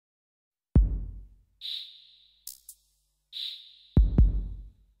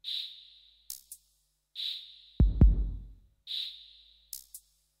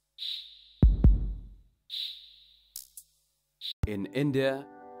In India,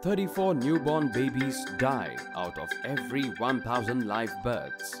 34 newborn babies die out of every 1,000 live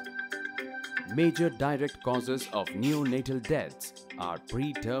births. Major direct causes of neonatal deaths are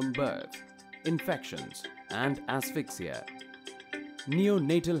preterm birth, infections and asphyxia.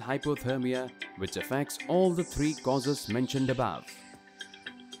 Neonatal hypothermia, which affects all the three causes mentioned above.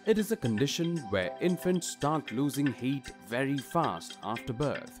 It is a condition where infants start losing heat very fast after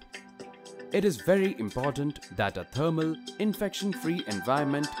birth. It is very important that a thermal, infection-free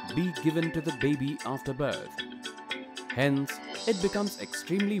environment be given to the baby after birth. Hence, it becomes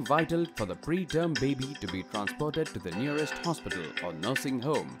extremely vital for the preterm baby to be transported to the nearest hospital or nursing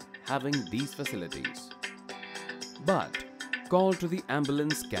home having these facilities. But, call to the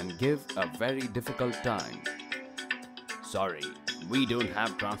ambulance can give a very difficult time. Sorry, we don't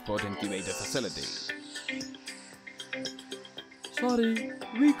have Transport Incubator facility. Sorry,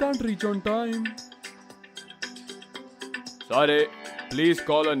 we can't reach on time. Sorry, please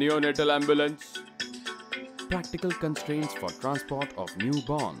call a neonatal ambulance. Practical constraints for transport of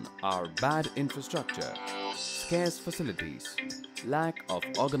newborn are bad infrastructure, scarce facilities, lack of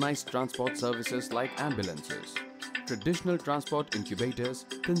organized transport services like ambulances. Traditional transport incubators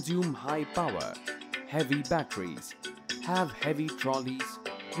consume high power, heavy batteries, have heavy trolleys,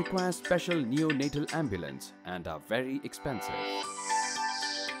 require special neonatal ambulance and are very expensive.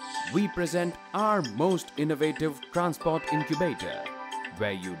 We present our most innovative transport incubator,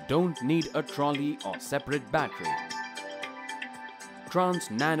 where you don't need a trolley or separate battery.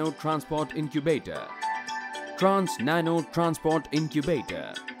 TransNANO Transport Incubator. TransNANO Transport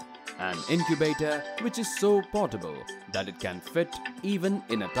Incubator. An incubator which is so portable that it can fit even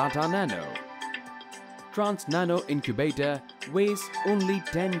in a Tata Nano. TransNANO Incubator weighs only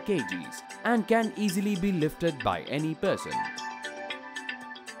 10 kgs and can easily be lifted by any person.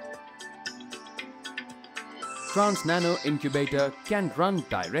 TransNANO Incubator can run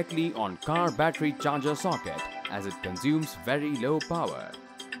directly on car battery charger socket as it consumes very low power.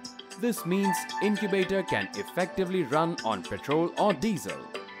 This means incubator can effectively run on petrol or diesel.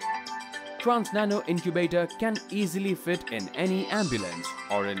 TransNANO Incubator can easily fit in any ambulance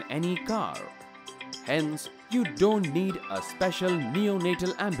or in any car. Hence, you don't need a special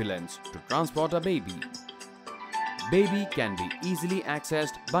neonatal ambulance to transport a baby. Baby can be easily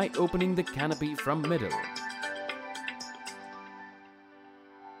accessed by opening the canopy from middle.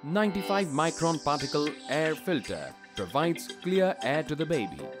 95 micron particle air filter provides clear air to the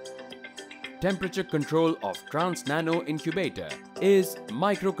baby. Temperature control of TransNANO Incubator is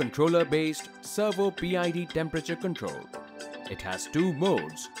microcontroller based servo PID temperature control. It has two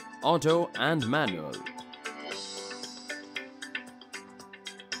modes, auto and manual.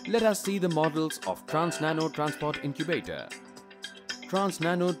 Let us see the models of TransNANO Transport Incubator.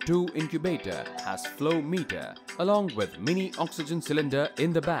 TransNANO 2 Incubator has flow meter along with mini oxygen cylinder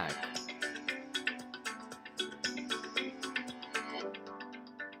in the back.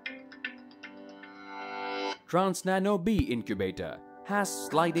 TransNANO B Incubator has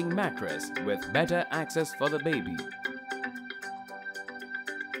sliding mattress with better access for the baby.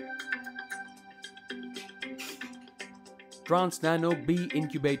 TransNANO B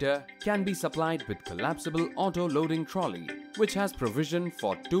Incubator can be supplied with collapsible auto-loading trolley which has provision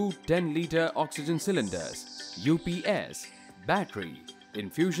for two 10-liter oxygen cylinders, UPS, battery,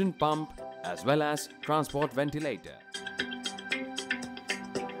 infusion pump as well as transport ventilator.